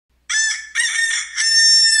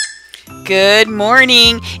Good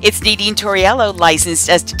morning. It's Nadine Torriello, licensed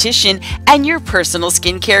esthetician and your personal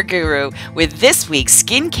skincare guru with this week's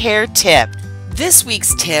skincare tip. This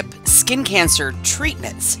week's tip, skin cancer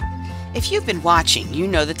treatments. If you've been watching, you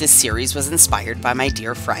know that this series was inspired by my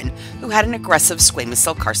dear friend who had an aggressive squamous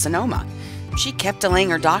cell carcinoma. She kept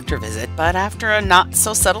delaying her doctor visit, but after a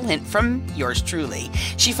not-so-subtle hint from yours truly,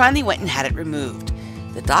 she finally went and had it removed.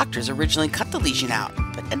 The doctors originally cut the lesion out,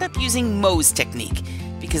 but ended up using Mohs technique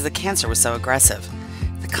because the cancer was so aggressive.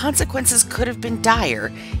 The consequences could have been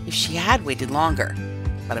dire if she had waited longer,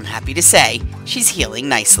 but I'm happy to say she's healing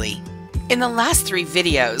nicely. In the last 3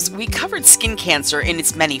 videos, we covered skin cancer in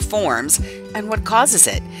its many forms and what causes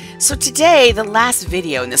it. So today, the last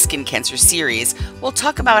video in the skin cancer series, we'll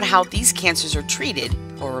talk about how these cancers are treated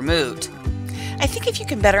or removed. I think if you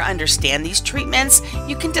can better understand these treatments,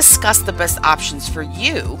 you can discuss the best options for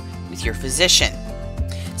you with your physician.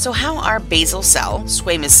 So how are basal cell,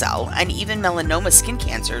 squamous cell, and even melanoma skin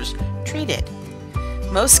cancers treated?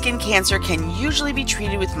 Most skin cancer can usually be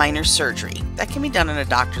treated with minor surgery that can be done in a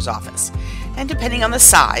doctor's office. And depending on the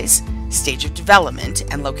size, stage of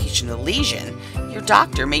development, and location of the lesion, your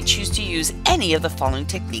doctor may choose to use any of the following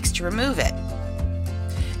techniques to remove it.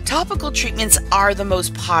 Topical treatments are the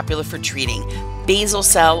most popular for treating basal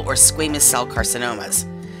cell or squamous cell carcinomas.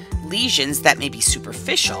 Lesions that may be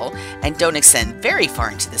superficial and don't extend very far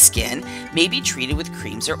into the skin may be treated with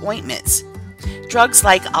creams or ointments. Drugs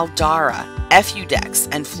like Aldara, Fudex,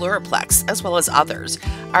 and Fluoraplex, as well as others,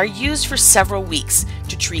 are used for several weeks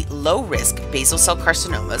to treat low-risk basal cell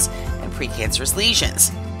carcinomas and precancerous lesions.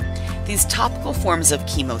 These topical forms of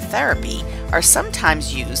chemotherapy are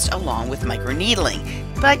sometimes used along with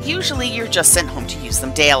microneedling, but usually you're just sent home to use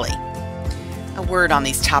them daily. A word on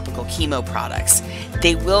these topical chemo products.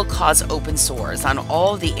 They will cause open sores on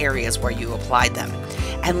all the areas where you applied them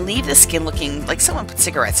and leave the skin looking like someone put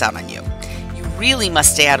cigarettes out on you. You really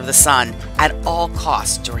must stay out of the sun at all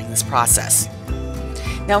costs during this process.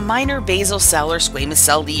 Now, minor basal cell or squamous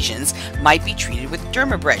cell lesions might be treated with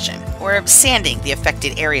dermabrasion, or sanding the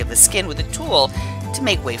affected area of the skin with a tool to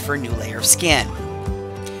make way for a new layer of skin.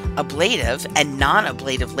 Ablative and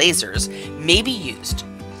non-ablative lasers may be used.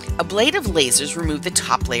 Ablative lasers remove the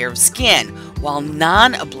top layer of skin, while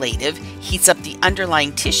non-ablative heats up the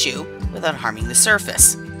underlying tissue without harming the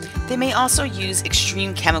surface. They may also use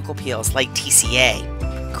extreme chemical peels like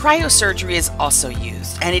TCA. Cryosurgery is also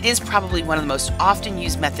used, and it is probably one of the most often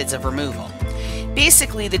used methods of removal.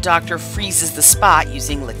 Basically, the doctor freezes the spot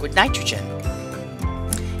using liquid nitrogen.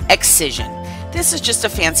 Excision. This is just a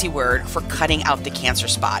fancy word for cutting out the cancer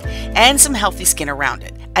spot and some healthy skin around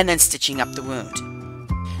it, and then stitching up the wound.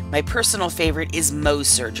 My personal favorite is Mohs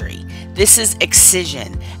surgery. This is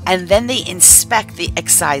excision, and then they inspect the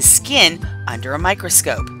excised skin under a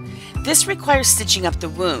microscope. This requires stitching up the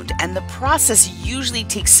wound, and the process usually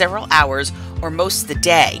takes several hours or most of the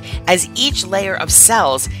day, as each layer of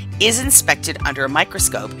cells is inspected under a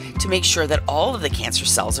microscope to make sure that all of the cancer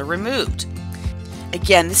cells are removed.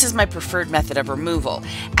 Again, this is my preferred method of removal,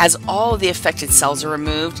 as all of the affected cells are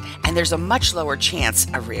removed and there's a much lower chance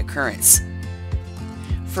of reoccurrence.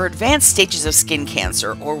 For advanced stages of skin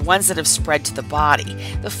cancer, or ones that have spread to the body,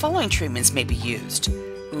 the following treatments may be used.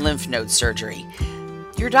 Lymph node surgery.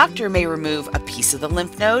 Your doctor may remove a piece of the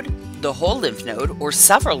lymph node, the whole lymph node, or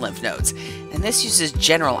several lymph nodes, and this uses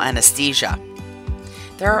general anesthesia.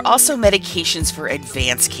 There are also medications for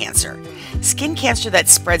advanced cancer. Skin cancer that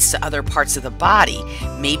spreads to other parts of the body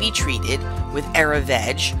may be treated with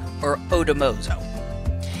Araveg or Odomozo.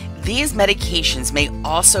 These medications may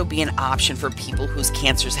also be an option for people whose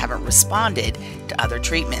cancers haven't responded to other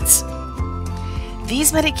treatments.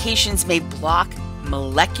 These medications may block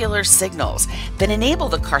molecular signals that enable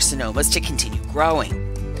the carcinomas to continue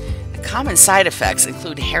growing. The common side effects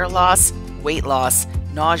include hair loss, weight loss,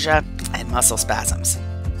 nausea, and muscle spasms.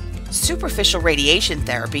 Superficial radiation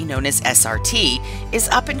therapy, known as SRT, is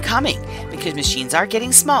up and coming because machines are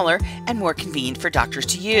getting smaller and more convenient for doctors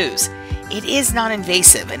to use. It is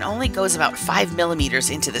non-invasive and only goes about 5 millimeters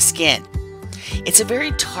into the skin. It's a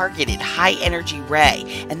very targeted, high-energy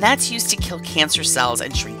ray, and that's used to kill cancer cells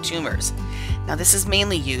and shrink tumors. Now, this is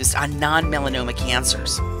mainly used on non-melanoma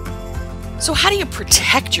cancers. So how do you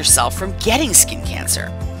protect yourself from getting skin cancer?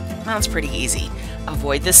 Well, it's pretty easy.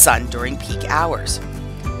 Avoid the sun during peak hours.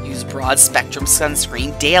 Use broad-spectrum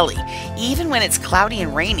sunscreen daily, even when it's cloudy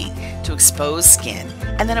and raining, to expose skin,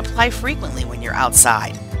 and then apply frequently when you're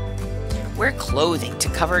outside. Wear clothing to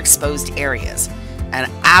cover exposed areas,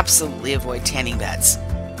 and absolutely avoid tanning beds.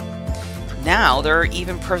 Now there are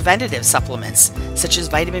even preventative supplements such as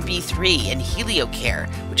vitamin B3 and HelioCare,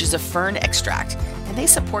 which is a fern extract, and they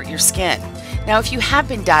support your skin. Now, if you have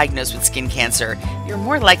been diagnosed with skin cancer, you're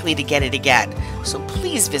more likely to get it again, so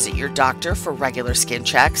please visit your doctor for regular skin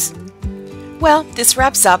checks. Well, this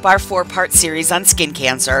wraps up our 4-part series on skin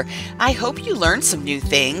cancer. I hope you learned some new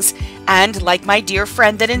things, and like my dear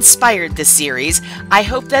friend that inspired this series, I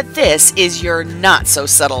hope that this is your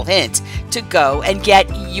not-so-subtle hint to go and get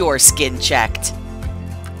your skin checked.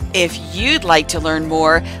 If you'd like to learn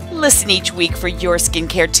more, listen each week for your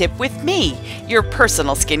skincare tip with me, your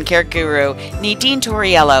personal skincare guru, Nadine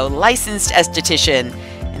Torriello, licensed esthetician.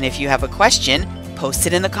 And if you have a question, post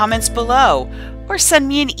it in the comments below, or send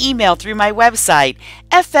me an email through my website,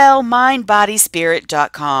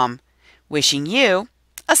 flmindbodyspirit.com. Wishing you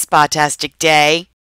a spa-tastic day.